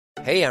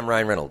Hey, I'm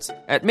Ryan Reynolds.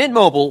 At Mint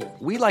Mobile,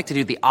 we like to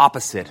do the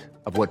opposite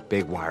of what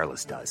Big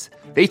Wireless does.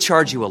 They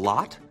charge you a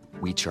lot,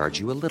 we charge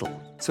you a little.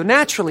 So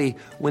naturally,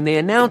 when they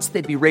announced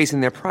they'd be raising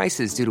their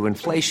prices due to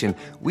inflation,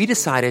 we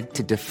decided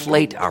to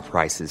deflate our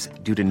prices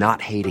due to not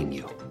hating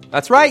you.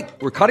 That's right.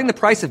 We're cutting the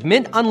price of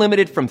Mint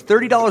Unlimited from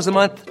 $30 a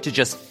month to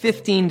just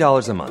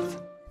 $15 a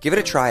month. Give it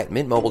a try at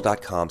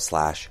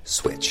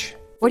mintmobile.com/switch.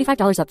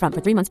 $45 up front for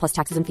 3 months plus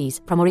taxes and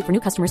fees. Promo rate for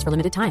new customers for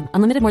limited time.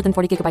 Unlimited more than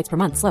 40 gigabytes per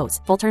month. Slows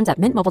full terms at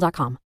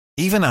mintmobile.com.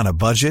 Even on a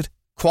budget,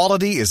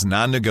 quality is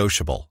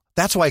non-negotiable.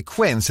 That's why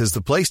Quince is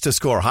the place to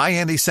score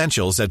high-end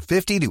essentials at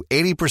 50 to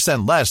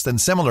 80% less than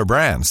similar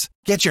brands.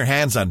 Get your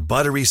hands on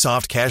buttery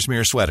soft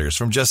cashmere sweaters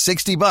from just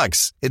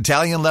 $60,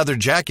 Italian leather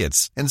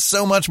jackets, and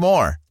so much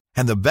more.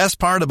 And the best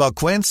part about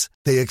Quince,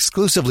 they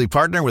exclusively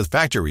partner with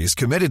factories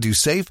committed to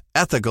safe,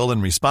 ethical,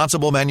 and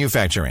responsible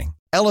manufacturing.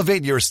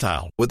 Elevate your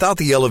style without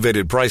the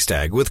elevated price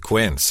tag with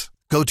Quince.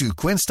 Go to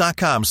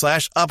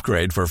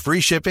quince.com/upgrade for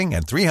free shipping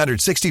and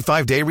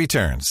 365-day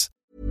returns.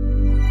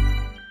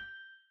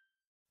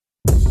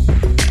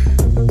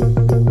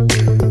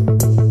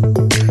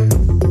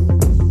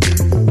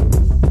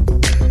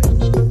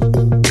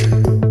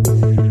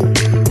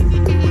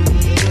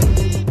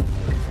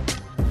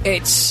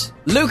 It's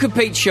Luke and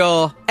Pete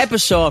Shaw,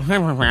 episode...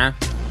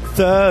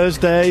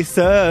 Thursday,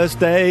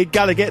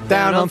 gotta get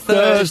down on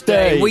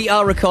Thursday. We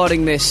are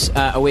recording this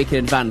a week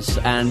in advance,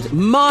 and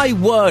my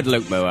word,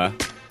 Luke Moore,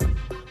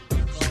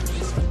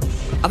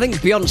 I think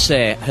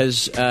Beyonce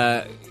has,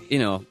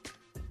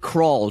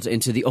 crawled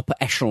into the upper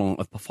echelon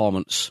of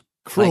performance.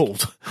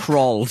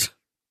 Crawled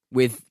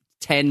with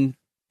 10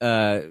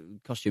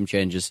 costume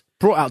changes.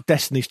 Brought out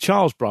Destiny's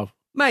Child, bro.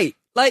 Mate,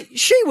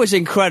 she was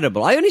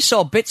incredible. I only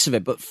saw bits of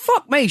it, but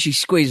fuck me, she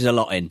squeezes a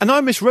lot in. And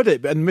I misread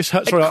it and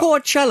misheard. Sorry,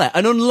 Coachella,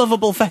 an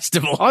unlovable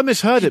festival. I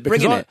misheard it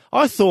because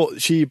I thought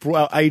she brought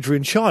out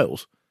Adrian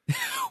Chiles.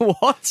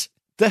 What?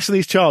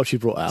 Destiny's Child she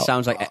brought out.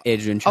 Sounds like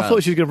Adrian Chiles. I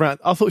thought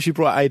she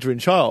brought out Adrian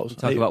Chiles.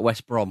 Talk about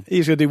West Brom. He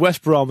was going to do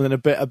West Brom and then a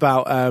bit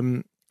about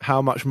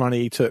how much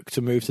money he took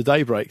to move to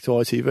Daybreak to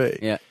ITV.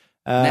 Yeah.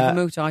 Never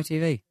moved to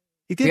ITV.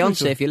 He did.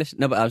 Beyonce, if you listen.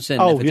 No, but I was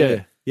saying never do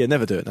it. Yeah,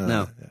 never do it.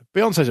 No.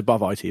 Beyonce's above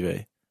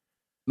ITV.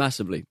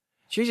 Massively.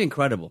 She's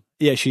incredible.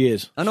 Yeah, she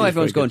is. I know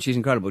everyone's going, she's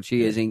incredible.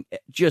 She is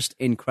just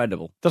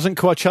incredible. Doesn't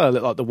Coachella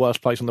look like the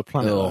worst place on the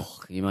planet? Oh,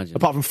 can you imagine?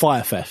 Apart from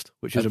Firefest,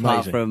 which is amazing.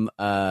 Apart from...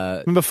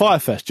 remember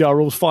Firefest? Ja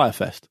Rule's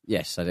Firefest?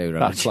 Yes, I do remember.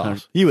 That's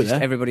class. You were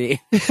there.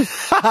 Everybody...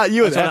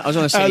 You were there. I was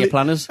on the senior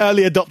planners.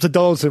 Early adopter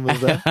Donaldson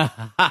was there.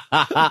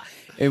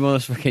 In one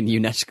of those fucking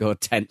UNESCO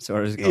tents.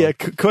 Or yeah,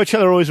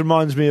 Coachella always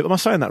reminds me of... Am I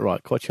saying that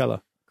right?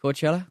 Coachella.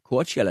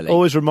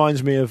 Always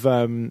reminds me of...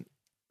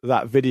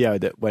 that video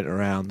that went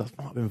around, that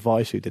might have been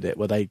Vice who did it,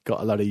 where they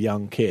got a load of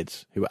young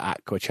kids who were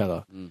at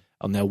Coachella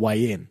on their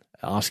way in,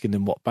 asking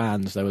them what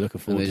bands they were looking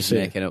forward to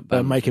seeing.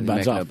 They're making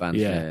bands up.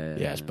 Yeah,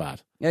 it's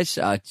bad. It's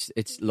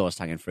lowest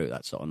hanging fruit,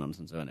 that sort of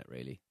nonsense, isn't it,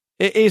 really?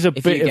 It is a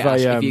bit of a...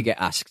 if you get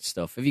asked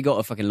stuff, if you go to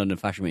a fucking London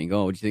Fashion Week and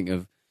go, what do you think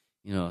of,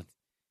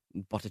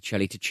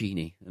 Botticelli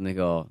Ticini? And they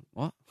go,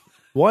 what?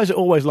 Why is it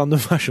always London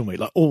Fashion Week?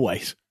 Like,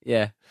 always?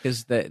 Yeah,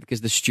 because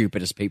the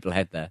stupidest people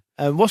head there.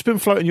 What's been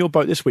floating your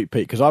boat this week,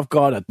 Pete? Because I've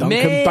got a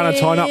Duncan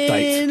Bannatyne update.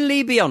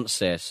 Mainly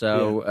Beyonce,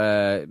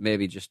 so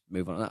maybe just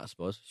move on to that, I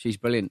suppose. She's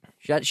brilliant.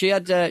 She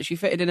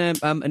fitted in a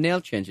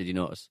nail change, did you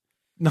notice?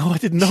 No, I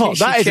did not.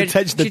 That is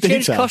attention to detail. She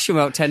changed costume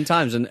about 10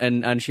 times,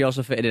 and she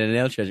also fitted in a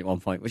nail change at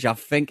one point, which I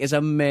think is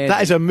amazing.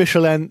 That is a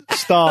Michelin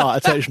star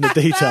attention to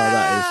detail,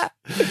 that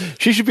is.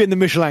 She should be in the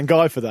Michelin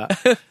guide for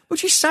that. Well,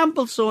 she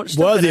sampled so much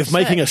stuff. Worthy of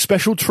making a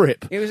special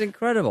trip. It was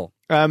incredible.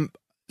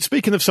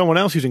 Speaking of someone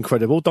else who's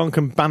incredible,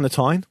 Duncan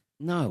Bannatyne.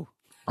 No.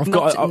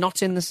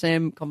 Not in the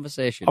same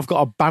conversation. I've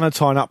got a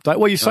Bannatyne update.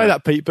 Well, you say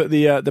that, Pete, but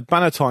the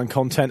Bannatyne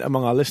content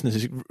among our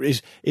listeners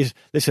is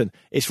listen,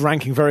 it's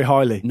ranking very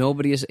highly.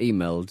 Nobody has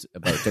emailed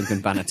about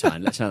Duncan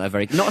Bannatyne. Let's not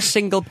that not a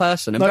single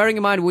person. And bearing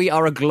in mind we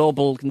are a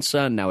global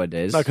concern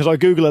nowadays. No, because I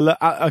Google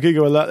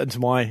alert into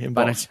my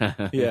inbox.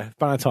 Bannatyne. Yeah,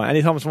 Bannatyne.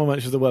 Anytime someone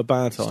mentions the word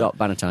Bannatyne. Stop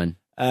Bannatyne.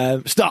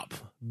 Stop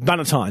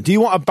Bannatyne. Do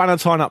you want a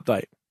Bannatyne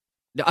update?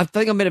 I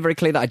think I made it very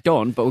clear that I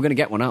don't, but we're going to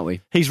get one, aren't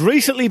we? He's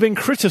recently been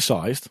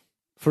criticised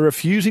for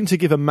refusing to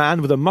give a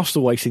man with a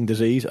muscle wasting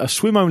disease a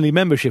swim-only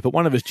membership at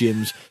one of his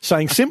gyms,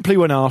 saying simply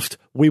when asked,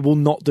 "We will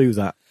not do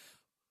that.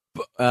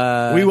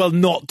 We will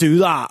not do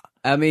that."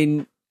 I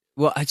mean,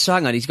 well,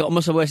 hang on, he's got a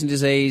muscle wasting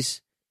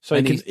disease.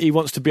 So he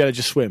wants to be able to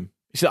just swim.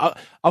 He said,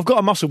 I've got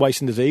a muscle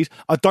wasting disease.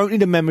 I don't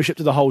need a membership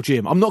to the whole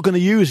gym. I'm not going to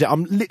use it.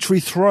 I'm literally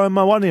throwing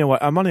my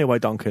money away,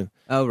 Duncan.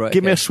 Oh, right.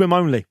 Give me a swim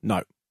only.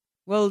 No.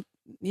 Well,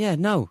 yeah,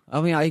 no. I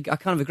mean, I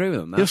kind of agree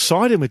with him, man. You're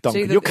siding with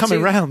Duncan. You're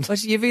coming round.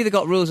 You've either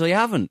got rules or you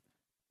haven't.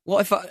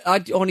 What if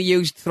I only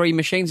used 3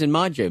 machines in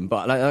my gym,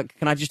 but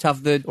can I just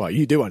have the... Well,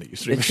 you do only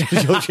use 3 machines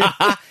in your gym.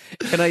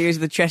 Can I use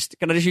the chest?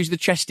 Can I just use the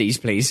chesties,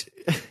 please?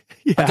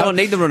 Yeah. I don't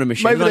need the running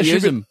machine. Maybe there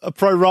should be a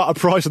pro rata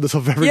price on the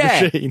top of every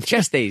machine.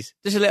 Chesties.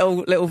 Just a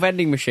little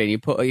vending machine. You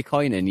put your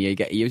coin in, you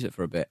get to use it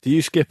for a bit. Do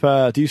you skip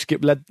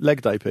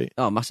leg day, Pete?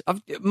 Oh,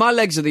 my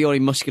legs are the only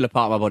muscular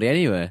part of my body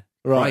anyway.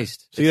 Right.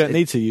 Christ. So you don't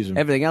need to use them.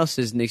 Everything else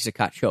needs to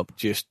catch up.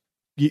 Just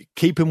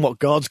keeping what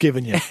God's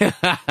given you.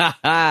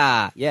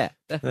 Yeah.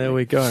 Definitely. There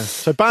we go.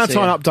 So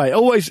Bannatyne update.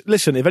 Always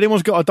listen. If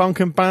anyone's got a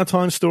Duncan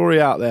Bannatyne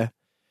story out there,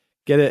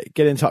 get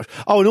in touch.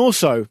 Oh, and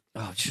also,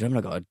 just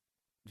remember I got to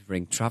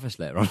ring Travis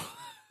later on.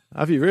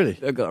 Have you really?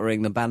 I've got to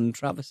ring the band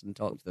Travis and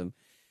talk to them.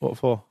 What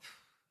for?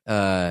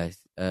 I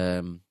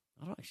don't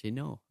actually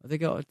know. Have they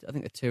got? I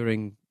think they're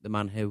touring The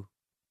Man Who.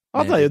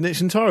 Are they in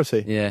its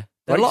entirety? Yeah.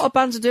 A lot of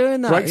bands are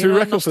doing that. Breakthrough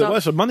record for the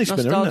West. A money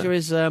spinner, Nostalgia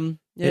isn't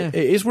it? is,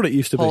 It is what it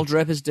used to Paul be.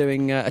 Draper's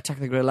doing Attack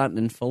of the Grey Lantern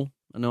in full,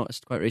 I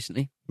noticed quite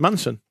recently.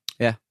 Manson?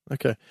 Yeah.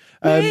 Okay.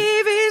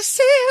 Davis'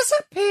 his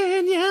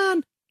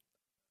opinion.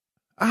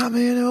 I'm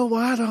in a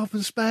wide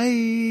open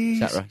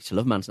space. Etc. I used to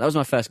love Manson. That was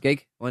my first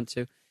gig I went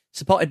to.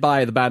 Supported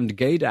by the band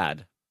Gay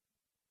Dad.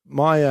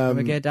 My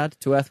Gay Dad,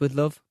 To Earth With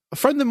Love. A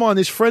friend of mine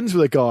is friends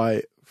with a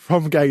guy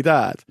from Gay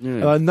Dad.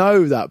 And I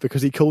know that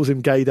because he calls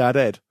him Gay Dad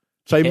Ed.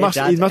 So there must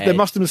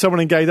have been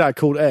someone in Gay Dad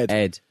called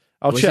Ed.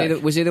 I'll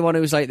check. Was he the one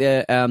who was like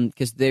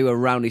because they were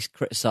roundly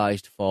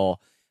criticised for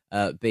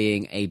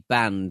being a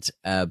band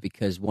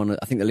because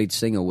I think the lead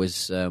singer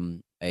was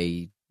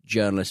a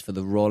journalist for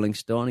the Rolling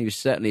Stone. He was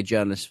certainly a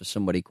journalist for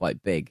somebody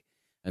quite big,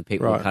 and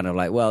people were kind of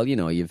like, well,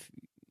 you've.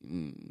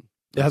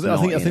 I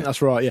think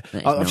that's right. Yeah,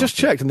 I've just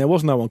checked, and there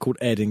was no one called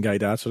Ed in Gay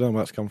Dad, so I don't know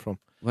where that's come from.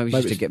 Maybe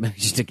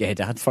just a Gay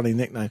Dad. Funny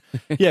nickname.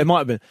 Yeah, it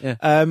might have been.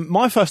 Yeah.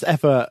 My first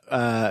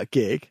ever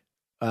gig.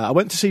 I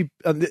went to see.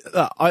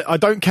 I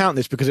don't count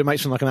this because it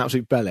makes me like an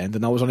absolute bellend,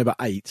 and I was only about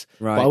 8.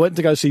 Right. But I went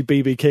to go see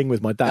BB King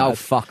with my dad. Oh,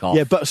 fuck off!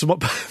 Yeah, but so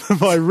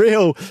my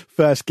real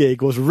first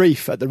gig was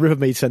Reef at the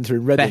Rivermead Centre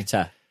in Reading.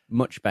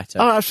 Much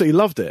better. I absolutely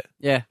loved it.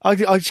 Yeah, I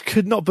just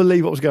could not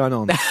believe what was going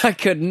on. I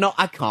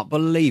can't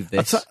believe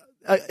this.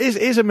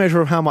 Here's a measure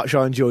of how much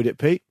I enjoyed it,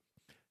 Pete.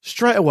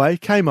 Straight away,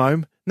 came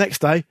home.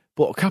 Next day,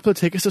 bought a couple of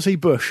tickets to see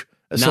Bush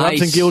at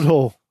Southampton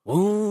Guildhall.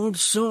 One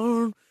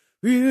song.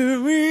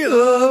 Didn't he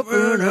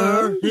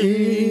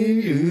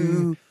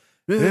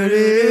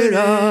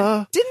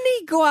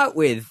go out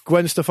with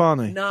Gwen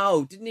Stefani?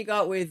 No, didn't he go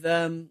out with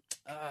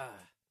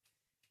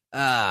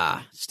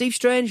Steve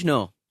Strange?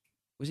 No,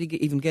 was he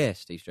even gay?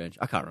 Steve Strange?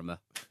 I can't remember.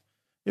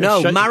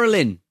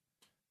 Marilyn.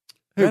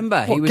 Who?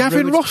 Remember, he was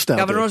Gavin Rossdale.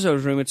 Gavin Rossdale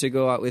was rumoured to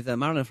go out with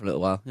Marilyn for a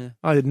little while. Yeah.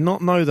 I did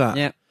not know that.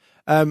 Yeah.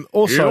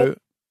 Also,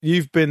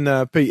 you've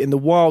been Pete in the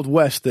Wild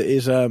West that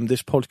is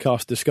this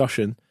podcast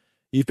discussion.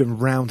 You've been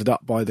rounded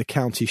up by the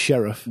county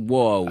sheriff.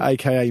 Whoa.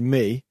 A.k.a.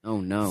 me.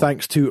 Oh, no.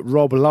 Thanks to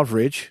Rob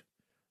Loveridge,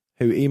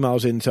 who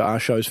emails into our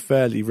shows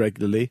fairly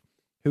regularly,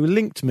 who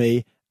linked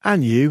me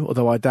and you,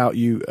 although I doubt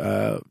you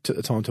took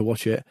the time to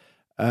watch it,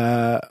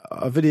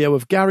 a video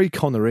of Gary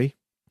Connery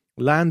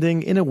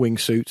landing in a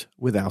wingsuit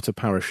without a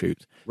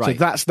parachute. Right. So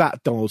that's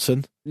that,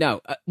 Donaldson. No.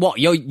 What?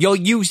 You're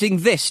using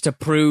this to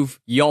prove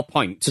your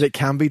point? That it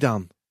can be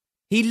done.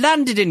 He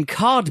landed in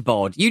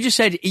cardboard. You just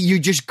said you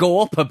just go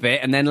up a bit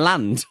and then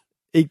land.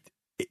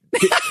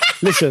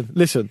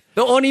 Listen.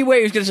 The only way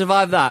he was going to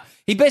survive that,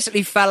 he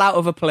basically fell out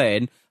of a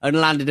plane and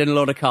landed in a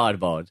load of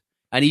cardboard.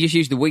 And he just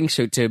used the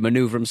wingsuit to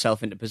manoeuvre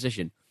himself into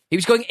position. He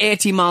was going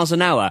 80 miles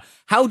an hour.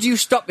 How do you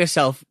stop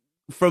yourself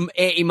from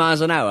 80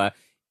 miles an hour?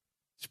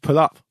 Just pull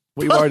up.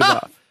 What are you worried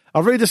about?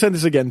 I'll read the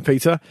sentence again,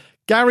 Peter.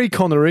 Gary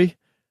Connery,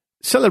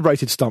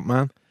 celebrated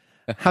stuntman,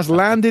 has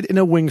landed in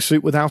a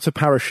wingsuit without a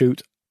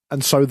parachute.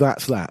 And so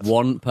that's that.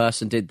 One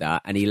person did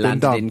that, and he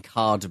landed in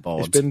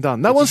cardboard. It's been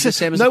done. No one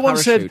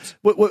said.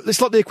 Well, it's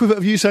like the equivalent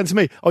of you saying to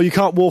me, "Oh, you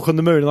can't walk on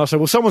the moon," and I say,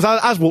 "Well, someone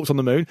has walked on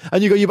the moon,"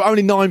 and you go, "Yeah, but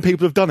only 9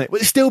 people have done it."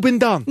 Well, it's still been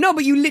done. No,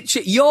 but you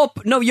literally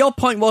your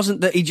point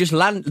wasn't that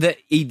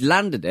he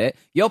landed it.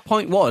 Your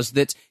point was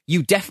that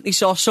you definitely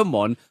saw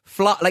someone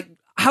fly. Like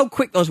how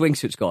quick those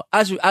wingsuits go,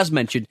 as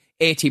mentioned,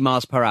 80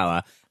 miles per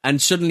hour,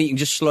 and suddenly you can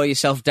just slow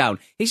yourself down.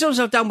 He slowed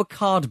himself down with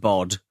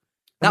cardboard.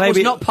 That was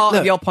not part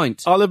of your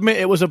point. I'll admit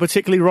it was a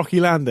particularly rocky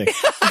landing.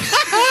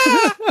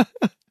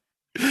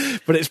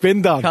 But it's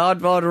been done.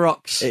 Cardboard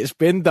rocks. It's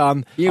been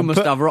done. You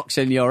must have rocks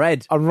in your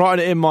head. I'm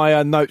writing it in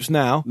my notes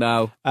now.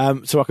 No.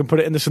 So I can put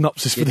it in the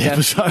synopsis for the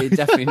episode. You're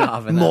definitely not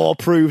having that. Moore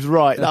proved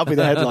right. That'll be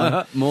the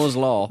headline. Moore's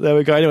Law. There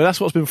we go. Anyway,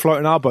 that's what's been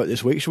floating our boat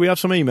this week. Should we have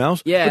some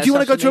emails? Yeah. But do you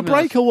want to go to a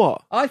break or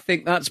what? I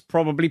think that's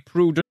probably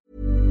prudent.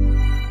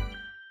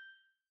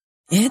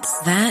 It's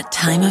that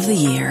time of the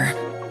year.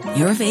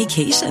 Your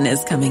vacation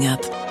is coming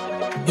up.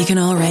 You can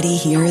already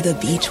hear the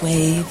beach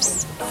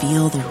waves,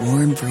 feel the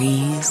warm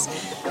breeze,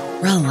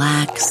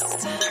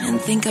 relax, and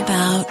think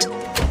about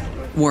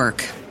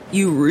work.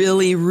 You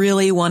really,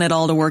 really want it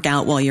all to work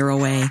out while you're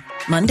away.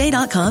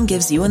 Monday.com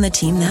gives you and the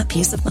team that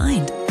peace of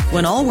mind.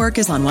 When all work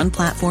is on one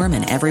platform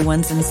and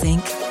everyone's in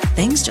sync,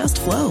 things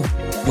just flow.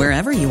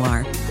 Wherever you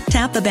are,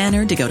 tap the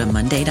banner to go to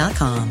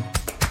Monday.com.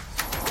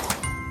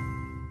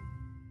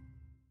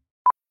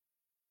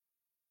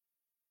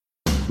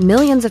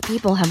 Millions of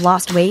people have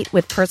lost weight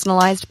with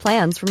personalized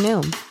plans from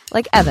Noom.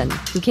 Like Evan,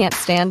 who can't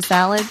stand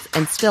salads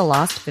and still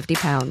lost 50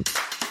 pounds.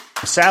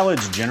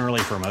 Salads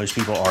generally for most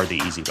people are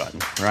the easy button,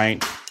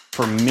 right?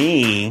 For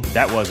me,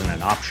 that wasn't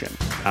an option.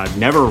 I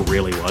never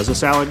really was a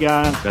salad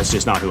guy. That's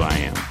just not who I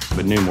am.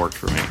 But Noom worked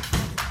for me.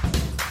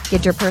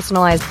 Get your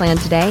personalized plan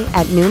today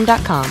at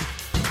Noom.com.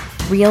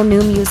 Real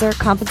Noom user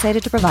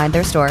compensated to provide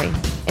their story.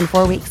 In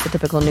 4 weeks, the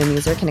typical Noom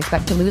user can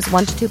expect to lose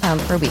 1 to 2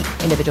 pounds per week.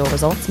 Individual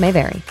results may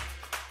vary.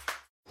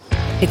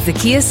 It's the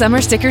Kia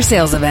Summer Sticker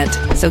Sales Event,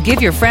 so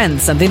give your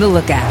friends something to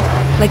look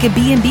at. Like a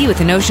B&B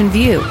with an ocean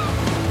view,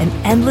 an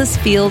endless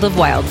field of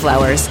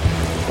wildflowers,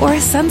 or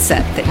a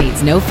sunset that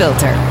needs no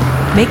filter.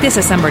 Make this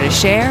a summer to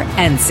share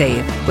and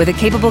save with a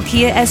capable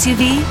Kia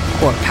SUV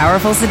or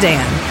powerful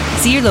sedan.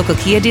 See your local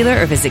Kia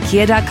dealer or visit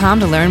kia.com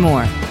to learn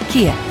more.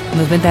 Kia,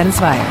 movement that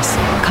inspires.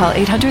 Call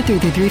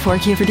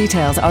 800-3334-KIA for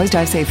details. Always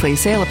drive safely.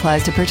 Sale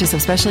applies to purchase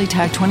of specially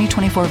tagged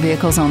 2024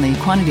 vehicles only.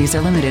 Quantities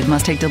are limited.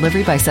 Must take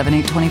delivery by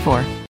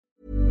 7/8/24.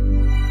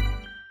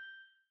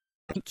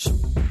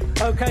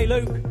 Okay,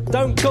 Luke,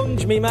 don't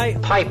gunge me,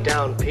 mate. Pipe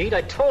down, Pete.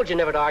 I told you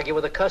never to argue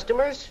with the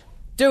customers.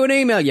 Do an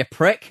email, you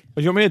prick.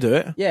 Oh, you want me to do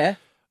it? Yeah.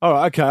 All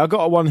right, okay. I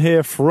got one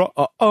here for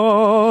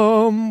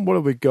what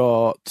have we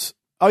got?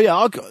 Oh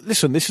yeah,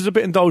 listen. This is a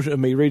bit indulgent of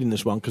me reading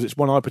this one because it's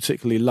one I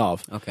particularly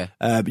love. Okay.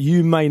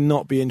 You may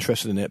not be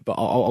interested in it, but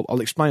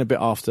I'll explain a bit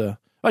after.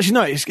 Actually,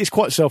 no, it's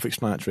quite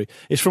self-explanatory.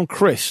 It's from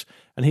Chris,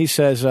 and he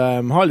says, "Hi,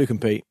 Luke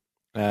and Pete.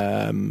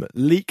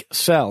 Leak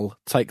Cell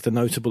take the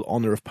notable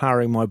honour of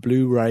powering my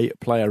Blu-ray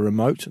player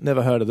remote.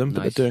 Never heard of them,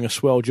 but they're doing a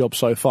swell job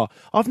so far.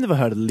 I've never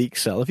heard of Leak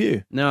Cell, have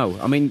you? No,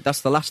 I mean,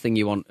 that's the last thing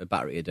you want a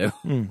battery to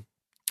do.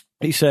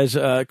 He says,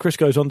 Chris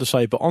goes on to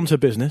say, but on to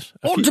business.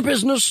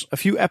 Business! A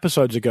few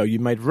episodes ago, you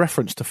made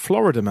reference to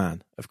Florida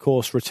Man, of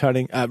course,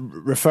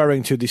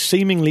 referring to the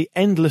seemingly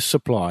endless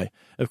supply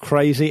of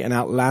crazy and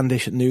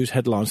outlandish news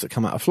headlines that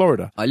come out of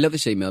Florida. I love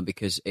this email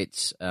because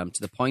it's to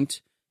the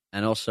point.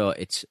 And also,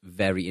 it's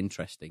very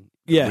interesting.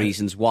 Yeah.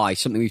 Reasons why.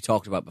 Something we've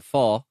talked about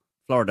before.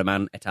 Florida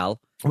Man et al.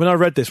 When I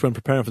read this when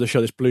preparing for the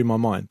show, this blew my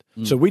mind.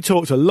 So we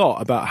talked a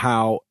lot about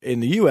how in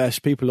the US,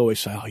 people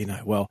always say,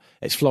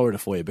 it's Florida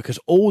for you. Because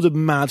all the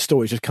mad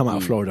stories just come out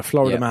of Florida.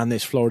 Florida man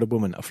this, Florida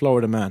woman, a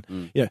Florida man.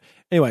 Yeah.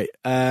 Anyway,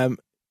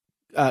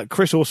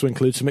 Chris also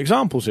includes some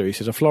examples here. He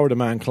says a Florida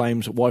man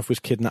claims wife was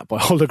kidnapped by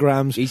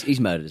holograms. He's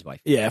murdered his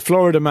wife. Yeah,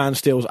 Florida man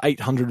steals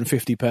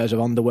 850 pairs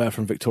of underwear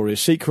from Victoria's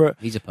Secret.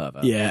 He's a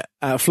pervert. Yeah,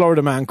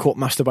 Florida man caught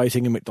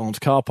masturbating in McDonald's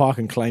car park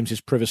and claims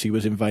his privacy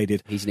was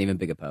invaded. He's an even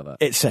bigger pervert.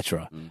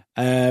 Etc.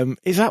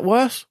 Is that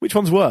worse? Which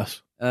one's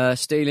worse?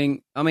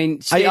 Stealing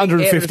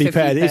 850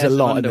 pairs is a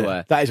lot, isn't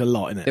it? That is a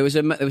lot, isn't it?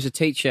 There was a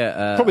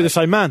teacher... probably the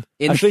same man,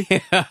 actually.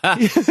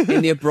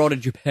 In the Abroad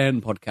in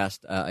Japan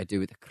podcast I do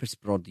with a Chris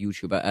Broad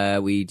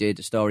YouTuber, we did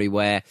a story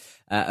where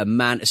a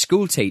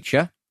school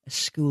teacher,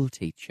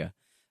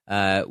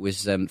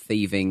 was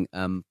thieving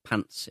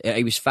pants.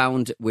 He was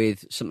found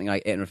with something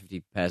like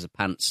 850 pairs of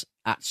pants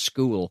at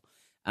school,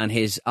 and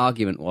his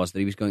argument was that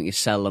he was going to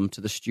sell them to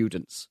the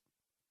students.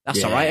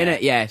 That's all right, isn't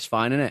it? Yeah, it's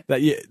fine, isn't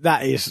it?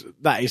 That is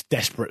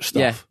desperate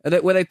stuff. Yeah.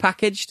 Were they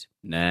packaged?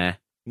 Nah.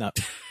 No.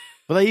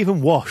 Were they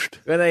even washed?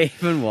 What a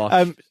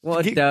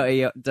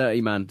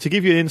dirty man. To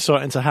give you an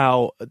insight into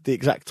how the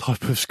exact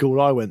type of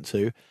school I went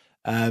to,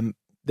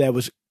 there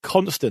was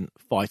constant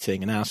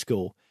fighting in our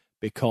school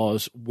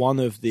because one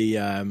of the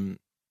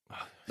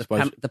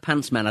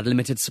pants man had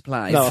limited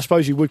supplies. No, I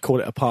suppose you would call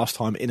it a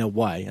pastime in a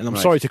way. And I'm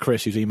sorry to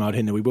Chris who's emailed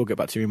in, and we will get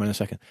back to your email in a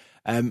second.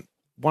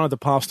 One of the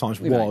pastimes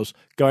was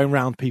going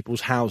around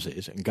people's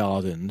houses and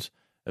gardens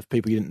of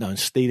people you didn't know and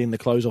stealing the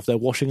clothes off their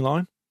washing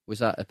line. Is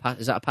that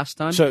a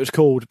pastime? So it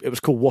was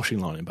called washing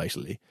lining,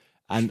 basically.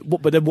 And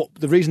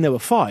the reason there were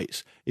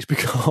fights is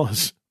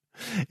because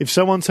if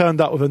someone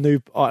turned up with a new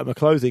item of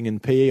clothing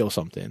in PE or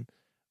something,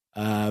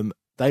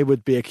 they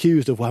would be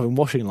accused of having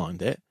washing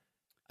lined it.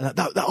 And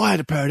I had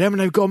a pair of them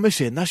and they've gone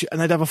missing. And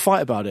they'd have a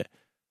fight about it.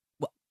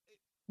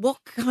 What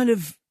kind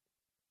of...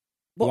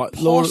 What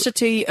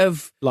paucity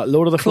of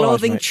Lord of the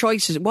clothing Flies,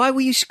 choices? Why were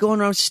you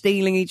going around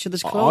stealing each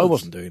other's clothes? I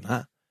wasn't doing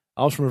that.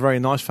 I was from a very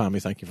nice family,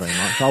 thank you very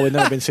much. I would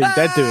never been seen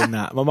dead doing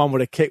that. My mum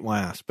would have kicked my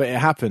ass, but it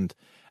happened.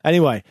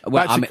 Anyway,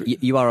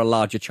 you are a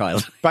larger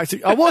child.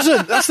 I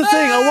wasn't. That's the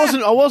thing.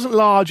 I wasn't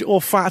large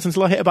or fat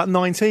until I hit about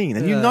 19,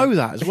 and you know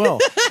that as well.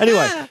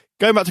 Anyway,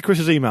 going back to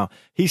Chris's email,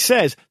 he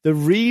says the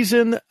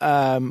reason.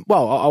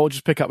 I'll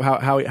just pick up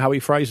how he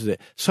phrases it.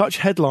 Such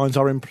headlines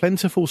are in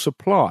plentiful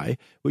supply,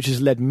 which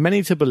has led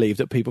many to believe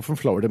that people from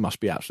Florida must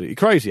be absolutely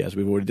crazy, as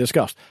we've already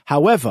discussed.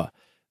 However,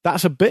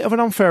 that's a bit of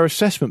an unfair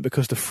assessment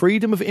because the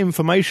freedom of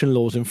information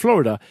laws in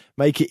Florida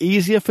make it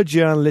easier for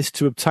journalists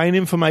to obtain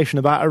information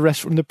about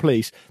arrests from the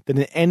police than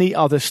in any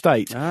other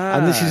state.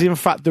 And this is in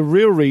fact the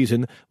real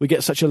reason we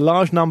get such a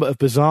large number of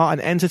bizarre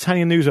and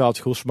entertaining news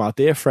articles from our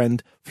dear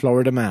friend,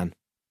 Florida Man.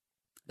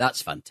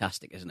 That's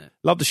fantastic, isn't it?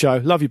 Love the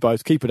show. Love you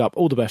both. Keep it up.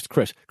 All the best,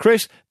 Chris.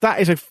 Chris, that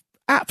is a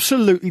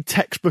absolutely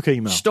textbook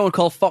email. Stone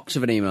Cold Fox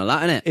of an email,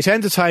 that, isn't it? It's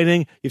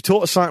entertaining. You've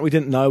taught us something we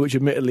didn't know, which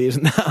admittedly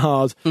isn't that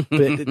hard, but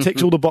it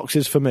ticks all the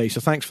boxes for me.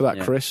 So thanks for that,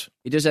 Chris.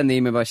 He does end the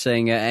email by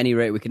saying, at any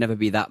rate, we can never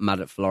be that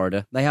mad at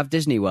Florida. They have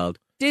Disney World.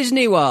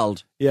 Disney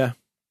World! Yeah.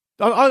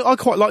 I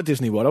quite like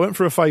Disney World. I went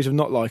through a phase of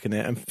not liking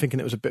it and thinking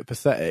it was a bit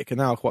pathetic, and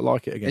now I quite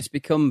like it again. It's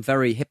become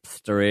very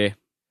hipstery.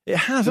 It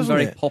has, hasn't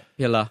very it?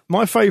 Popular.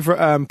 My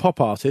favourite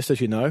pop artist,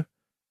 as you know.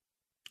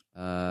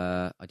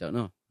 I don't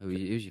know.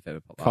 Who's your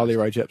favourite pop Carly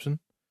artist? Rae Jepsen.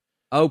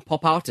 Oh,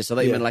 pop artist. I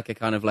thought you meant like a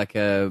kind of like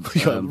a...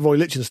 Roy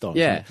Lichtenstein.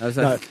 Yeah. I was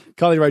like, no,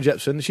 Carly Rae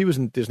Jepsen, she was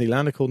in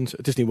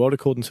Disneyland, Disney World,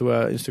 according to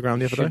her Instagram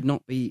the other day. You should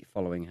not be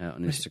following her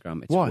on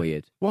Instagram. It's Why?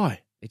 weird. Why?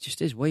 It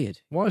just is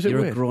weird. Why is it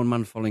You're weird? a grown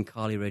man following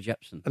Carly Rae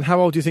Jepsen. And how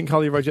old do you think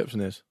Carly Rae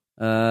Jepsen is?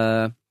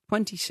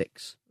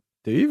 26.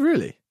 Do you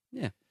really?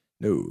 Yeah.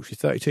 No, she's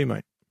 32,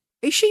 mate.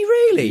 Is she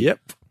really? Yep.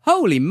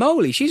 Holy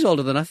moly, she's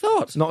older than I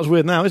thought. It's not as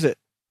weird now, is it?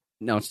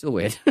 No, it's still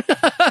weird.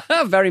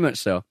 Very much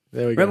so.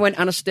 There we Remember go. when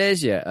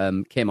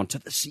Anastasia came onto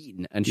the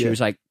scene and she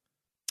was like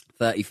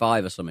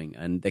 35 or something,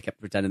 and they kept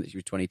pretending that she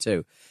was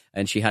 22,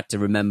 and she had to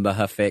remember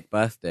her fake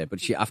birthday,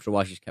 but after a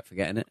while she just kept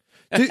forgetting it.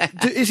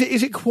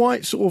 Is it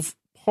quite sort of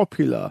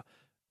popular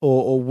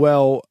or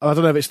well, I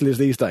don't know if it still is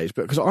these days,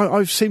 but because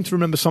I seem to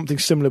remember something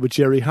similar with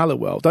Jerry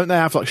Halliwell. Don't they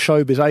have like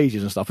showbiz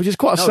ages and stuff, which is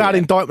quite a sad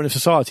indictment of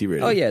society,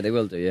 really. Oh yeah, they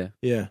will do, yeah.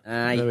 Yeah,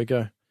 there we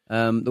go.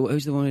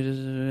 Who's the one who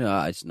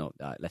does... it's not...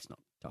 let's not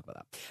talk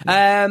about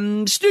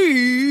that.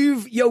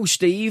 Steve! Yo,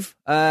 Steve.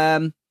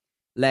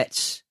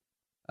 Let's...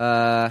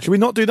 Should we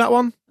not do that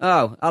one?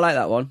 Oh, I like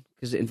that one,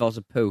 because it involves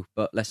a poo,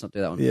 but let's not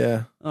do that one.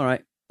 Yeah. All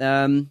right.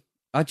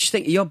 I just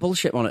think your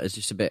bullshit on it is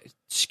just a bit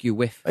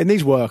skew-whiff. It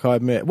needs work, I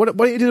admit. Why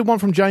don't you do the one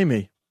from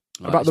Jamie?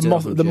 About the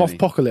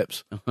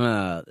Mothpocalypse.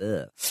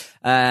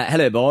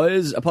 Hello,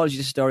 boys. Apologies,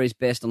 this story is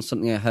based on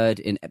something I heard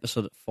in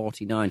episode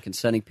 49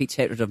 concerning Pete's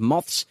hatred of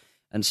moths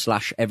and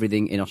 /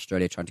 everything in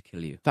Australia trying to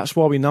kill you. That's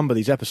why we number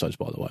these episodes,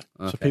 by the way.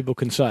 Okay. So people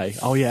can say,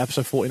 oh yeah,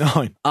 episode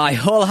 49. I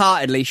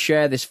wholeheartedly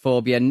share this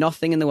phobia.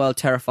 Nothing in the world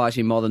terrifies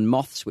me more than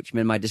moths, which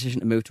made my decision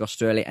to move to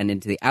Australia and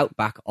into the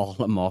outback all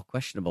the more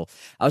questionable.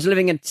 I was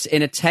living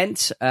in a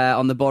tent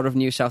on the border of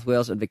New South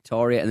Wales and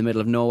Victoria in the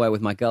middle of nowhere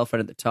with my girlfriend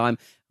at the time,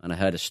 and I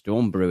heard a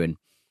storm brewing.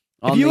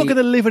 If you are going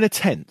to live in a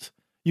tent,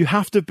 you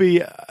have to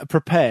be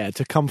prepared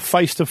to come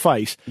face to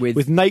face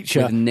with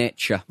nature. With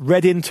nature.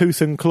 Red in tooth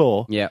and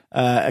claw. Yeah.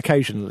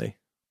 Occasionally.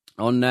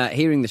 On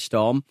hearing the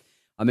storm,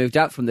 I moved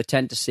out from the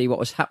tent to see what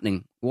was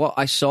happening. What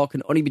I saw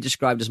can only be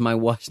described as my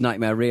worst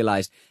nightmare. I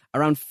realised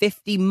around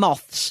 50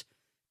 moths,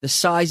 the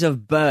size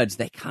of birds,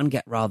 they can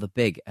get rather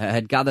big,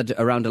 had gathered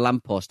around a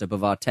lamppost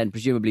above our tent,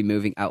 presumably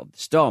moving out of the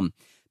storm.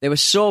 They were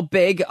so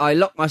big, I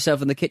locked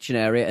myself in the kitchen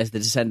area as they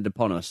descended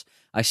upon us.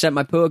 I sent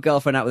my poor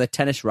girlfriend out with a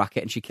tennis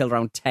racket and she killed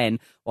around 10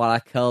 while I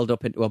curled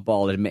up into a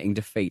ball admitting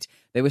defeat.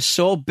 They were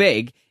so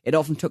big, it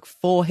often took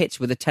 4 hits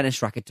with a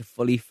tennis racket to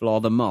fully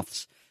floor the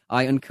moths.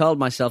 I uncurled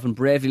myself and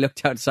bravely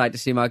looked outside to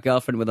see my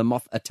girlfriend with a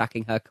moth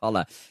attacking her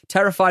collar.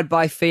 Terrified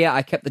by fear,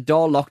 I kept the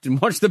door locked and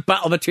watched the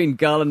battle between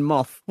girl and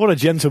moth. What a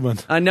gentleman.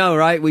 I know,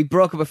 right? We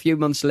broke up a few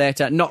months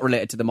later, not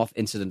related to the moth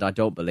incident, I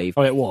don't believe.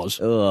 Oh, it was?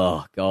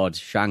 Oh, God,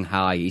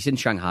 Shanghai. He's in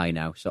Shanghai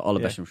now, so all the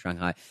best from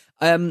Shanghai.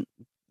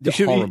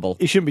 Horrible.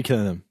 You shouldn't be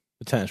killing them,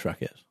 the tennis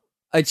rackets.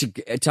 I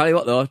tell you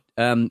what, though,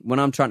 when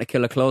I'm trying to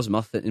kill a clothes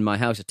moth in my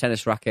house, a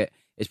tennis racket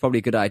is probably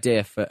a good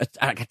idea.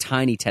 A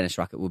tiny tennis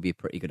racket would be a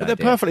pretty good idea.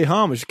 They're perfectly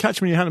harmless. Just catch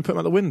them in your hand and put them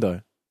out the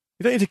window.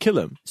 You don't need to kill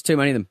them. It's too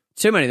many of them.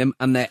 Too many of them,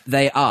 and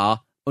they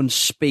are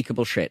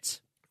unspeakable shits.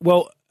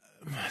 Well,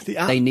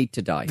 they need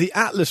to die. The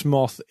Atlas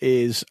moth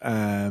is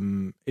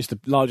the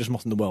largest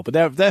moth in the world,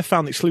 but they're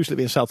found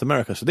exclusively in South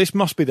America. So this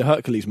must be the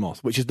Hercules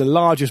moth, which is the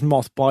largest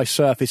moth by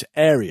surface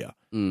area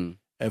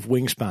of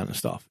wingspan and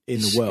stuff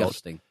in the world.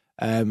 Disgusting.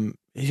 I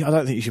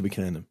don't think you should be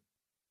killing them.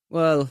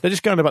 Well, they're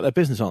just going about their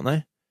business, aren't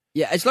they?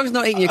 Yeah, as long as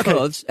not eating your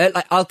clothes.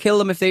 I'll kill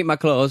them if they eat my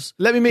clothes.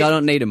 I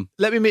don't need them.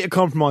 Let me meet a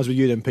compromise with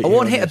you then, Pete. I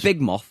won't hit a big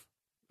moth.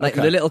 Like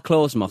the little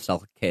clothes moths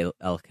I'll kill,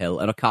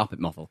 and a carpet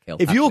moth I'll kill.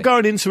 If you're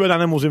going into an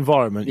animal's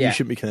environment, you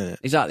shouldn't be killing it.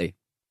 Exactly. Is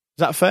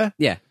that fair?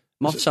 Yeah.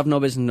 Moths have no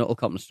business in Little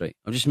Compton Street.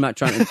 I'm just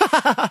trying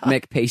to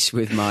make peace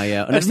with my...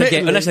 unless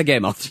they're gay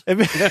moths.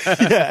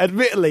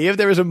 Admittedly, if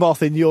there is a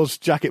moth in your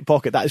jacket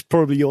pocket, that is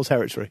probably your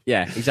territory.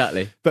 Yeah,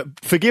 exactly. But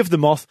forgive the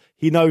moth,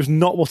 he knows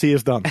not what he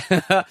has done.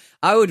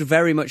 I would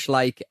very much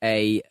like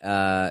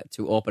to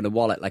open a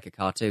wallet like a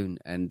cartoon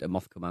and a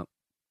moth come out.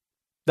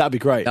 That'd be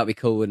great. That'd be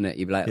cool, wouldn't it?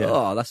 You'd be like,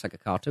 oh, that's like a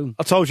cartoon.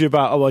 I told you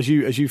about, as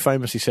you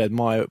famously said,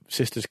 my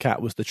sister's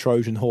cat was the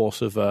Trojan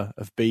horse of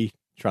bee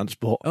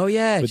transport. Oh,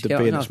 yeah. With the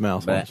bee in its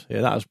mouth.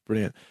 Yeah, that was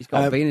brilliant. He's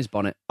got a bee in his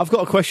bonnet. I've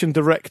got a question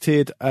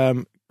directed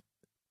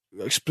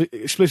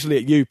explicitly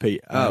at you,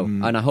 Pete.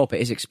 And I hope it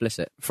is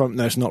explicit.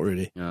 No, it's not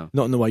really. No.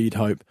 Not in the way you'd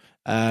hope.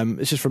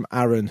 This is from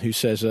Aaron, who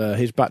says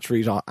his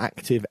batteries are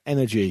Active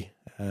Energy.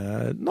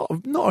 Not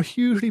a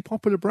hugely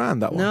popular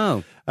brand, that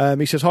one. No.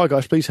 He says, hi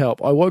guys, please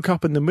help. I woke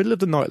up in the middle of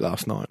the night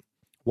last night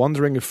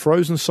wondering if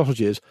frozen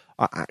sausages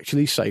are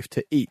actually safe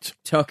to eat.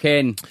 Tuck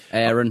in,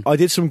 Aaron. I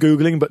did some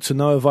Googling, but to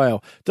no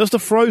avail. Does the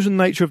frozen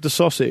nature of the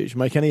sausage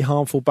make any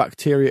harmful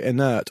bacteria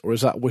inert, or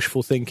is that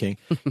wishful thinking?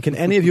 Can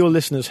any of your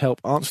listeners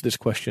help answer this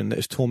question that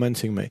is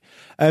tormenting me?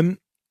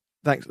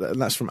 Thanks.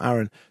 That's from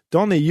Aaron.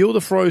 Donnie, you're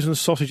the frozen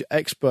sausage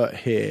expert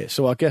here,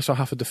 so I guess I'll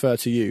have to defer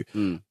to you.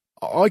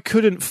 I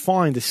couldn't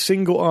find a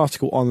single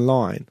article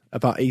online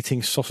about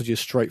eating sausages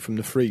straight from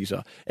the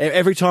freezer.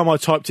 Every time I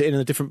typed it in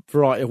a different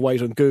variety of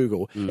ways on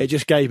Google, it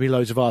just gave me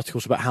loads of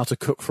articles about how to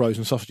cook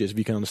frozen sausages, if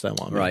you can understand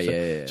what I mean. Right,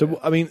 yeah. So,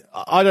 I mean,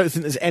 I don't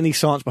think there's any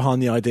science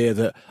behind the idea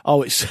that,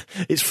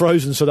 it's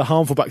frozen, so the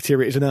harmful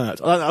bacteria is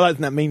inert. I don't think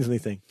that means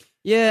anything.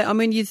 Yeah, I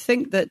mean, you'd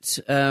think that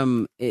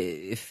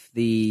if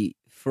the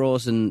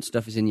frozen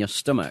stuff is in your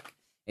stomach,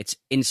 it's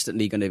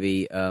instantly going to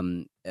be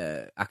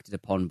acted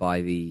upon by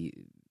the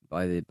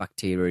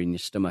bacteria in your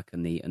stomach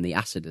and the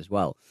acid as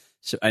well.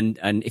 So and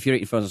if you're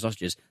eating frozen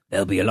sausages,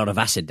 there'll be a lot of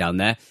acid down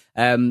there.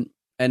 And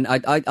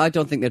I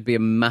don't think there'd be a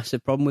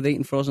massive problem with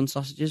eating frozen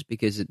sausages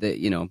because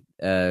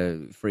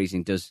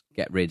freezing does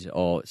get rid,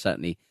 or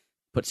certainly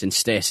puts in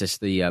stasis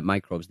the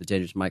microbes, the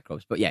dangerous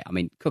microbes. But yeah, I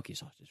mean, cook your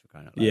sausages for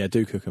crying out loud. Yeah,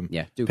 do cook them.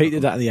 Yeah, Pete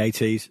did that in the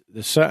 80s.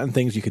 There's certain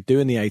things you could do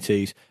in the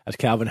 80s, as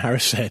Calvin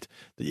Harris said,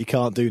 that you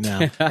can't do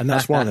now, and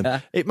that's one of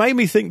them. It made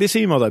me think. This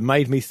email though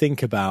made me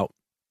think about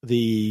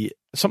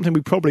something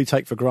we probably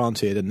take for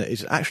granted, and that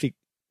is actually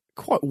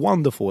quite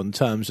wonderful in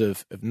terms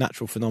of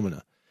natural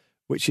phenomena,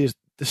 which is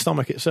the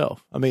stomach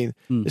itself. I mean,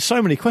 there's so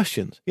many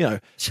questions.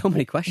 So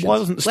many questions. Why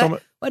doesn't the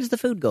stomach? Where does the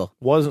food go?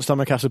 Why doesn't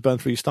stomach acid burn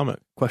through your stomach?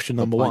 Question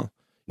number one.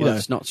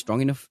 It's not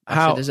strong enough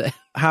acid, is it?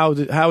 How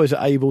is it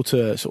able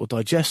to sort of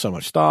digest so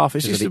much stuff?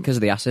 It's because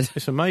of the acid.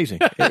 It's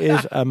amazing. It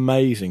is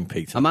amazing,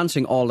 Peter. I'm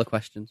answering all the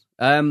questions.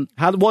 Why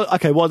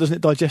doesn't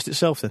it digest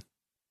itself then?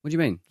 What do you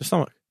mean? The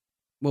stomach.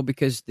 Well,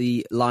 because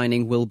the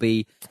lining will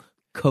be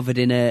covered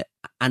in a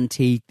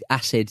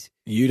anti-acid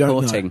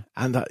coating. Know.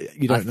 And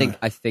you don't know.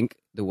 I think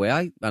the way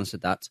I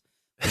answered that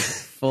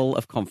is full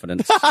of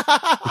confidence.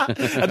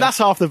 And that's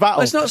half the battle.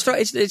 Well, it's not strong.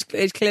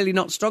 It's clearly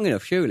not strong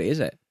enough, surely, is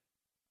it?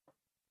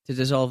 To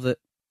dissolve the...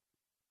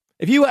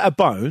 If you ate a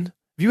bone,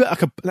 if you ate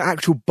like an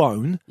actual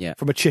bone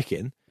from a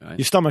chicken, right,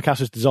 your stomach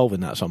acid's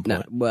dissolving that at some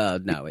point.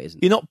 No, it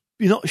isn't. You're not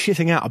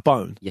shitting out a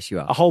bone. Yes, you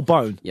are. A whole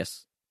bone.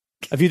 Yes.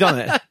 Have you done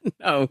it?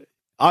 No.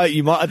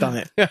 You might have done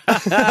it.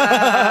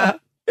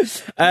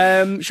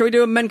 Shall we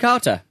do a Men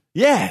Carter?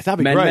 Yeah, that'd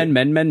be great.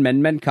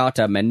 Men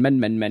Carter. Men.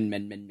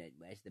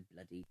 Where's the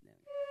bloody...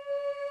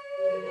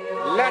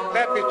 Let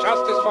there be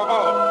justice for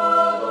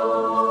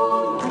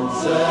all.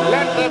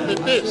 Let there be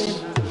peace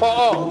for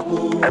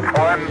all. It's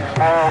one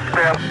small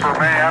step for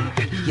man.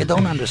 You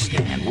don't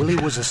understand. Willie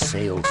was a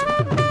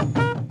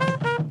salesman.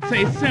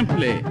 Say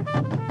simply,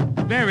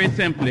 very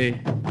simply,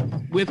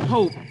 with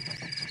hope,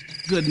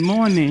 good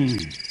morning.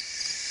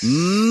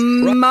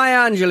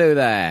 Maya Angelou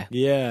there.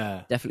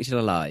 Yeah. Definitely still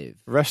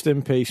alive. Rest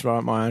in peace,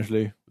 right, Maya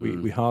Angelou.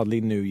 We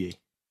hardly knew ye.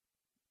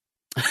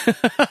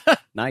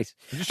 Nice.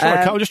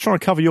 I'm just trying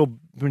to cover your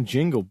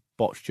jingle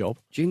botch job.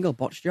 Jingle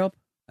botch job?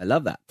 I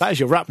love that. That is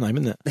your rap name,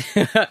 isn't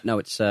it? No,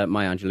 it's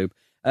Maya Angelou.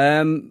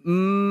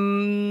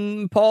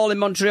 Paul in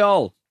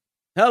Montreal.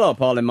 Hello,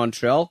 Paul in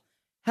Montreal.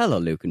 Hello,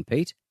 Luke and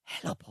Pete.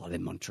 Hello, Paul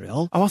in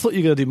Montreal. Oh, I thought you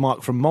were going to do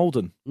Mark from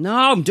Malden. No,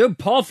 I'm doing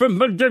Paul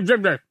from...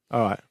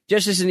 All right.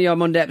 Just listening to your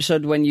Monday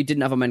episode when you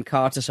didn't have a Men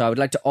Carter, so I would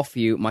like to offer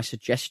you my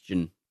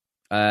suggestion.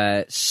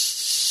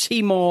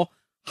 Seymour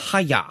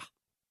Haya,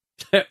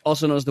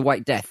 also known as the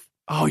White Death.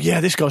 Oh, yeah,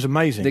 this guy's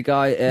amazing. The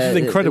guy, this is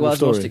an incredible the world's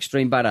story. Most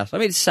extreme badass. I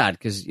mean, it's sad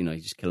because,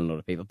 he's just killing a lot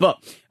of people.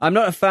 But I'm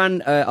not a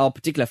fan, or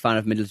particular fan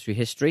of military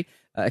history.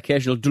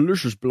 Occasional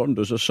delicious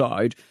blunders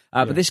aside.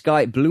 But this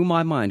guy blew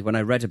my mind when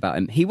I read about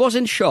him. He was,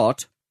 in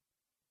short,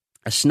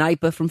 a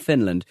sniper from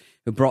Finland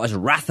who brought his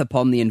wrath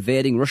upon the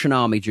invading Russian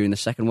army during the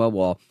Second World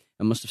War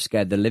and must have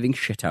scared the living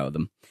shit out of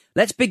them.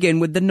 Let's begin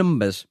with the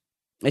numbers.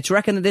 It's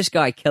reckoned that this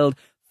guy killed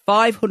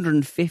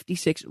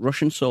 556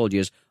 Russian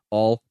soldiers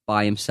all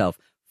by himself.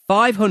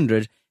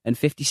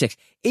 556.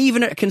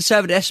 Even at a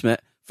conservative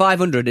estimate,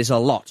 500 is a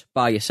lot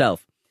by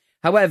yourself.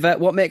 However,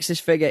 what makes this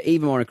figure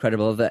even more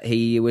incredible is that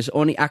he was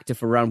only active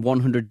for around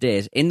 100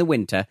 days in the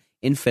winter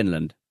in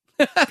Finland.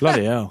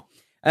 Bloody hell.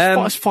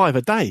 That's 5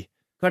 a day.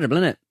 Incredible,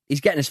 isn't it?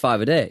 He's getting his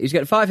 5 a day. He's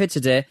getting 5 hits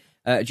a day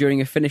during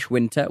a Finnish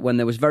winter when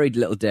there was very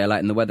little daylight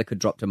and the weather could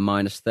drop to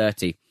minus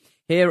 30.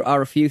 Here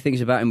are a few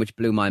things about him which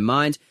blew my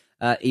mind.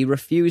 He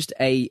refused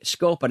a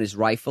scope on his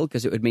rifle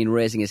because it would mean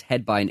raising his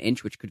head by an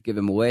inch, which could give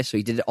him away, so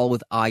he did it all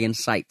with iron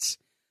sights.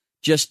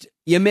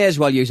 You may as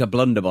well use a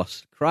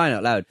blunderbuss. Crying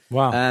out loud.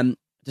 Wow.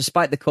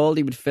 Despite the cold,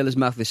 he would fill his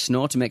mouth with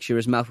snow to make sure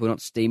his mouth would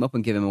not steam up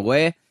and give him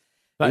away.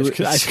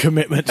 That's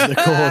commitment to the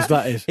cause,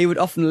 that is. He would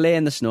often lay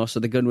in the snow so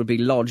the gun would be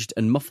lodged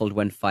and muffled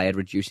when fired,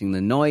 reducing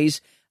the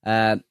noise.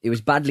 He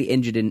was badly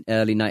injured in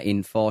early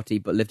 1940,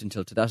 but lived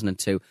until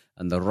 2002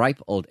 and the ripe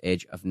old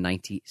age of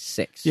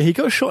 96. Yeah, he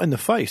got shot in the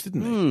face,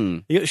 didn't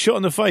he? He got shot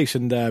in the face,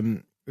 and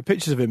the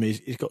pictures of him,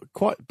 he's got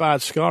quite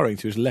bad scarring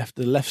to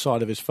the left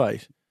side of his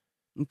face.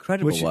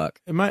 Incredible work.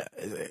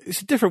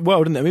 It's a different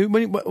world, isn't it? I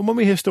mean, when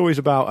we hear stories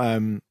about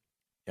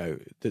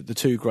the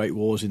two great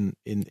wars in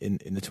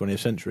the 20th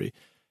century,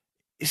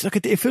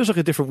 it feels like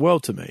a different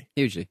world to me.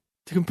 Hugely.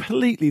 It's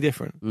completely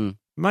different.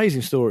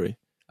 Amazing story.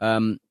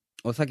 Well,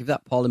 thank you for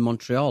that, Paul in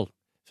Montreal.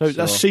 So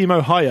that's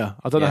Simo Haya.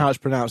 I don't know how it's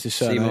pronounced, his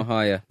surname. Simo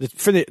Haya.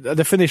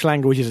 The Finnish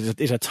language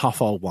is a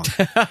tough old one.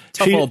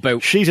 Old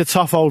boat. She's a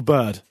tough old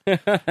bird.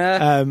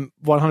 100%.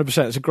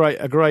 It's a great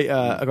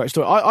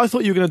story. I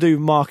thought you were going to do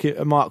Mark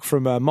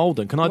from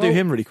Malden. Can I do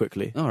him really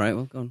quickly? All right,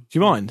 well, go on. Do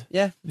you mind?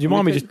 Yeah. Do you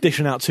mind me just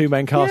dishing out two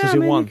main casters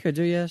in one? You could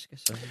do, yes. I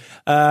guess so.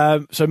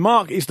 So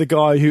Mark is the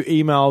guy who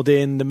emailed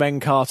in the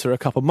main carter a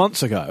couple of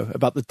months ago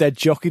about the dead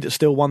jockey that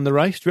still won the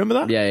race. Do you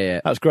remember that?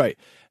 Yeah. That's great.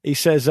 He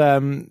says, I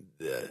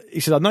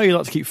know you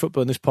like to keep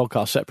football in this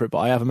podcast separate, but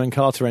I have a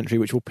Mencarta entry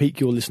which will pique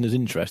your listeners'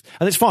 interest.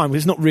 And it's fine,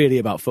 because it's not really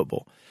about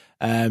football.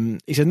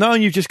 He said,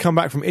 knowing you've just come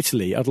back from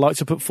Italy, I'd like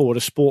to put forward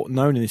a sport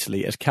known in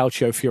Italy as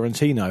Calcio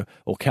Fiorentino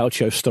or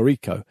Calcio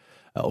Storico.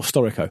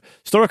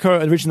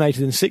 Storico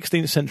originated in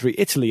 16th century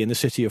Italy in the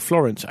city of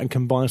Florence and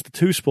combines the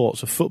two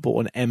sports of football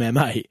and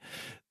MMA.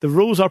 The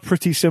rules are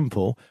pretty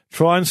simple.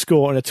 Try and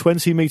score in a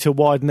 20-metre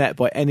wide net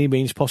by any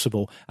means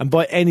possible. And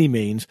by any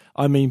means,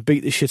 I mean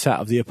beat the shit out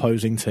of the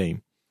opposing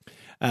team.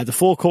 The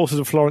four courses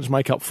of Florence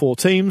make up four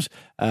teams,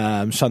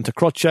 Santa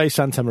Croce,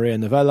 Santa Maria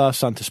Novella,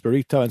 Santa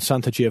Spirito and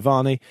Santa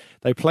Giovanni.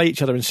 They play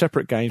each other in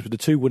separate games with the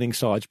two winning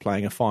sides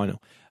playing a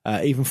final.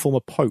 Even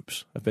former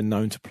popes have been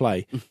known to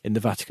play in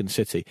the Vatican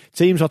City.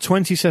 Teams are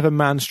 27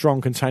 men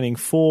strong, containing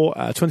four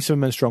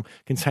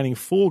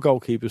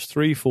goalkeepers,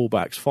 3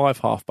 fullbacks, 5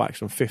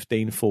 halfbacks, and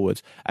 15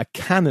 forwards. A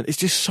cannon. It's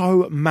just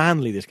so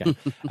manly, this game.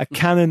 A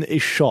cannon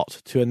is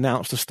shot to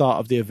announce the start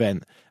of the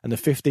event, and the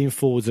 15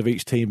 forwards of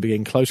each team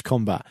begin close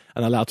combat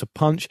and are allowed to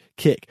punch,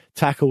 kick,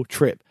 tackle,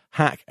 trip,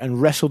 hack,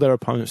 and wrestle their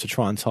opponents to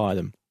try and tire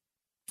them.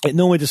 It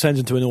normally descends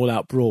into an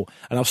all-out brawl,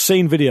 and I've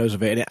seen videos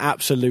of it, and it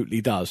absolutely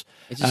does.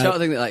 It's the sort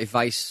of thing that like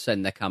Vice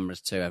send their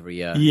cameras to every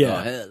year.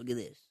 Yeah. Oh, look at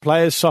this.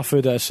 Players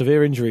suffered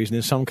severe injuries, and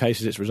in some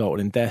cases it's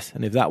resulted in death.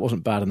 And if that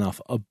wasn't bad enough,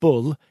 a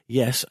bull,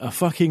 yes, a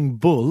fucking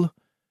bull,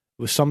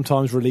 was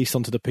sometimes released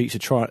onto the pitch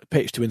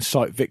to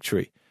incite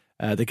victory.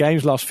 The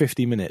games last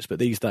 50 minutes, but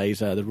these days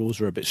the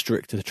rules are a bit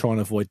stricter to try and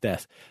avoid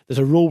death. There's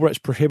a rule where it's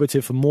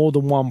prohibited for more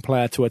than one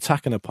player to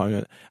attack an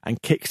opponent,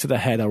 and kicks to the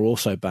head are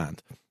also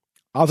banned.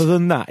 Other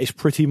than that, it's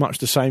pretty much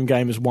the same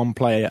game as one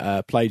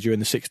player played during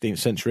the 16th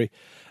century.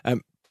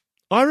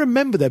 I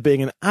remember there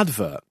being an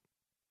advert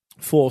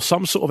for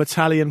some sort of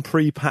Italian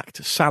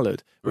pre-packed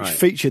salad which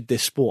featured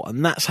this sport,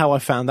 and that's how I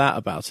found out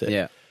about it.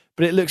 Yeah.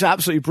 But it looks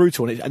absolutely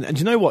brutal. And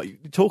you know what?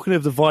 Talking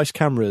of the Vice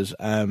cameras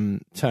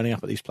turning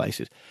up at these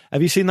places,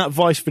 have you seen that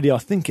Vice video? I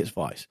think it's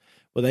Vice,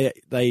 where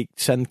they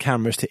send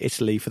cameras to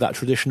Italy for that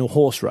traditional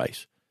horse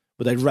race,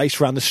 where they race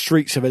around the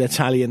streets of an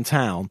Italian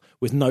town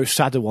with no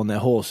saddle on their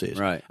horses.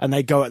 Right. And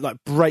they go at like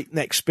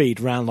breakneck speed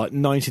around like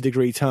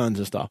 90-degree turns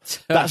and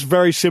stuff. That's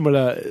very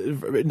similar,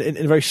 in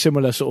a very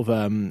similar sort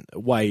of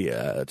way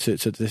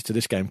to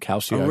this game,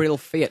 Calcio. A real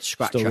Fiat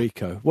scratcher.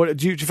 Storico. What,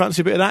 do you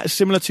fancy a bit of that? It's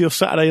similar to your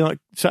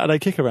Saturday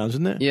kick-arounds,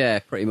 isn't it? Yeah,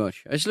 pretty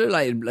much. It's a bit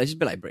like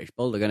British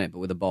Bulldog, isn't it? But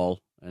with a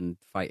ball and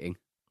fighting.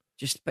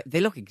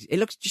 It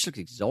looks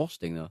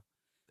exhausting, though.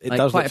 It like,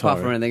 does quite look apart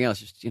tiring. from anything else,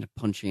 just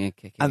punching and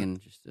kicking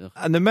and just. Ugh.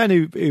 And the men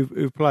who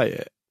play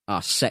it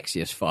are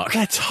sexy as fuck.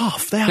 They're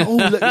tough. They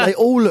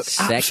all look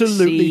sexy,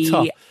 absolutely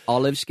tough.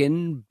 Olive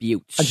skin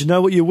buttes. And do you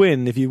know what you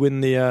win if you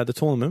win the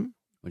tournament?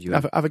 What do you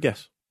win? Have a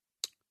guess.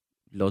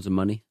 Loads of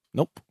money.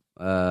 Nope.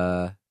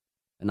 A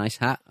nice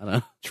hat. I don't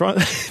know.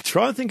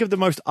 Try and think of the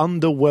most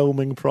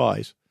underwhelming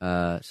prize.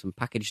 Some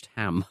packaged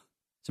ham.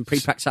 Some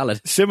pre-packed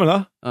salad.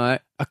 Similar. All right.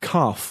 A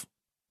calf.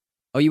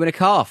 Oh, you win a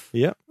calf?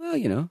 Yeah. Well,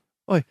 you know.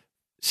 Oi,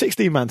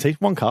 16 mantis,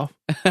 one calf.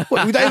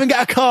 What, we don't even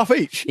get a calf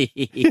each. Well,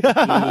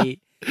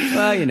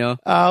 you know.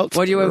 Outrageous.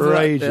 What do you win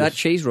for that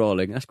cheese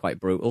rolling? That's quite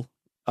brutal.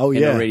 Oh,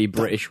 in yeah. a really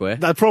British way.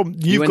 That problem.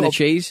 You win the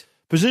cheese?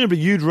 Presumably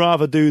you'd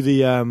rather do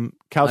the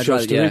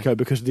Calcio Storico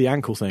because of the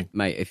ankle thing.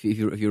 Mate, if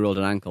you rolled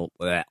an ankle...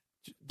 Bleh.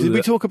 Did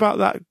we talk about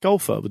that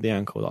golfer with the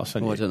ankle that I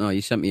sent you? I don't know.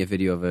 You sent me a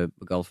video of a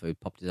golfer who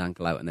popped his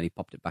ankle out and then he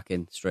popped it back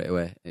in straight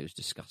away. It was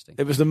disgusting.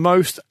 It was the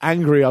most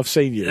angry I've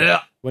seen you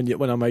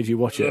when I made you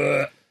watch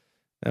it.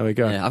 There we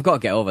go. Yeah, I've got to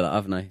get over that,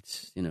 haven't I?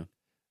 It's, you know.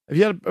 Have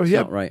you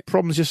had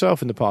problems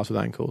yourself in the past with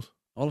ankles?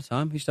 All the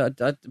time. I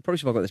probably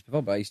spoke about this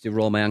before, but I used to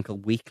roll my ankle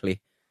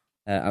weekly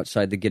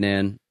outside the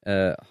Ghanaian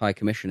High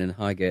Commission in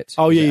Highgate.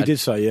 Oh, yeah, you did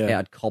say, yeah. It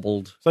had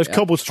cobbled... So those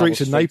cobbled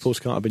streets in Naples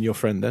can't have been your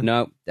friend then?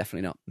 No,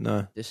 definitely not.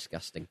 No.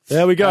 Disgusting.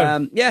 There we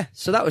go. Yeah,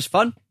 so that was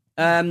fun.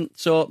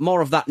 So more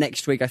of that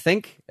next week, I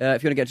think.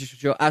 If you want to get to the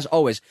show, as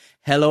always,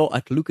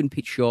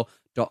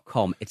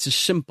 hello@lukeandpeteshow.com. It's as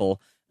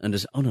simple and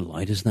as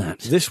unallied as that.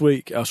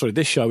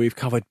 This show, we've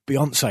covered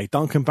Beyonce,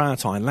 Duncan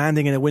Bannatyne,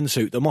 landing in a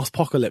windsuit, the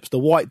Mothpocalypse, the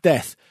White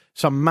Death,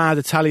 some mad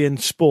Italian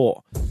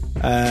sport.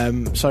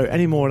 So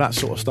any more of that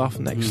sort of stuff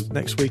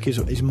next week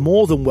is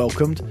more than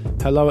welcomed.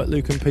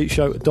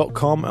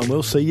 hello@lukeandpeteshow.com, and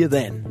we'll see you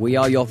then. We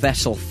are your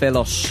vessel, fill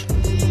us.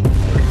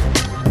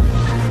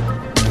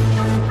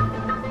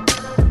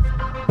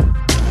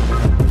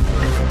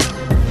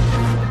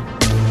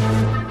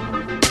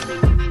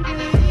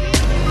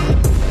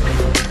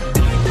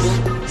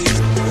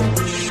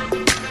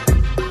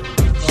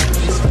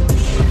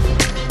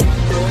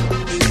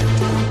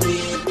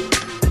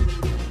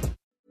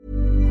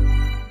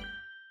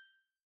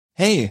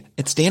 Hey,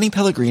 it's Danny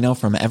Pellegrino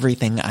from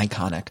Everything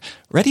Iconic.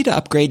 Ready to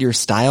upgrade your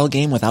style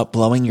game without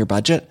blowing your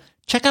budget?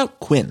 Check out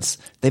Quince.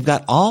 They've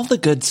got all the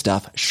good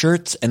stuff,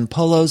 shirts and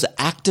polos,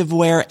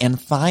 activewear, and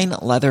fine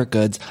leather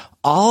goods,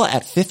 all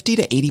at 50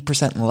 to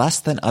 80% less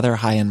than other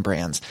high-end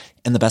brands.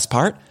 And the best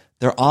part?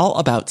 They're all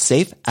about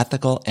safe,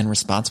 ethical, and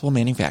responsible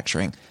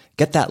manufacturing.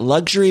 Get that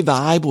luxury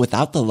vibe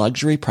without the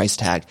luxury price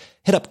tag.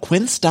 Hit up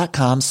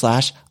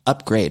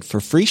quince.com/upgrade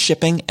for free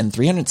shipping and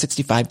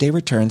 365-day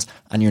returns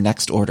on your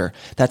next order.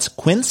 That's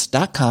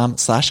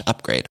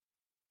quince.com/upgrade.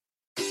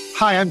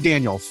 Hi, I'm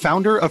Daniel,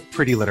 founder of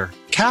Pretty Litter.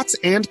 Cats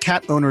and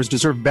cat owners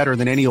deserve better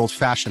than any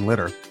old-fashioned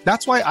litter.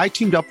 That's why I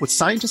teamed up with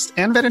scientists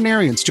and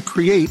veterinarians to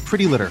create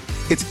Pretty Litter.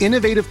 Its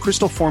innovative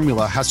crystal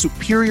formula has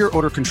superior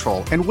odor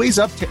control and weighs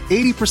up to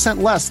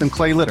 80% less than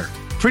clay litter.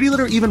 Pretty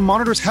Litter even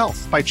monitors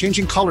health by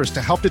changing colors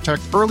to help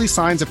detect early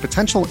signs of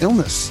potential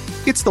illness.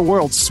 It's the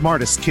world's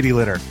smartest kitty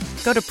litter.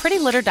 Go to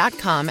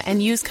prettylitter.com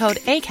and use code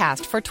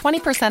ACAST for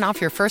 20%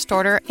 off your first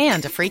order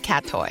and a free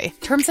cat toy.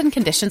 Terms and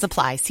conditions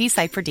apply. See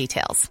site for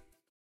details.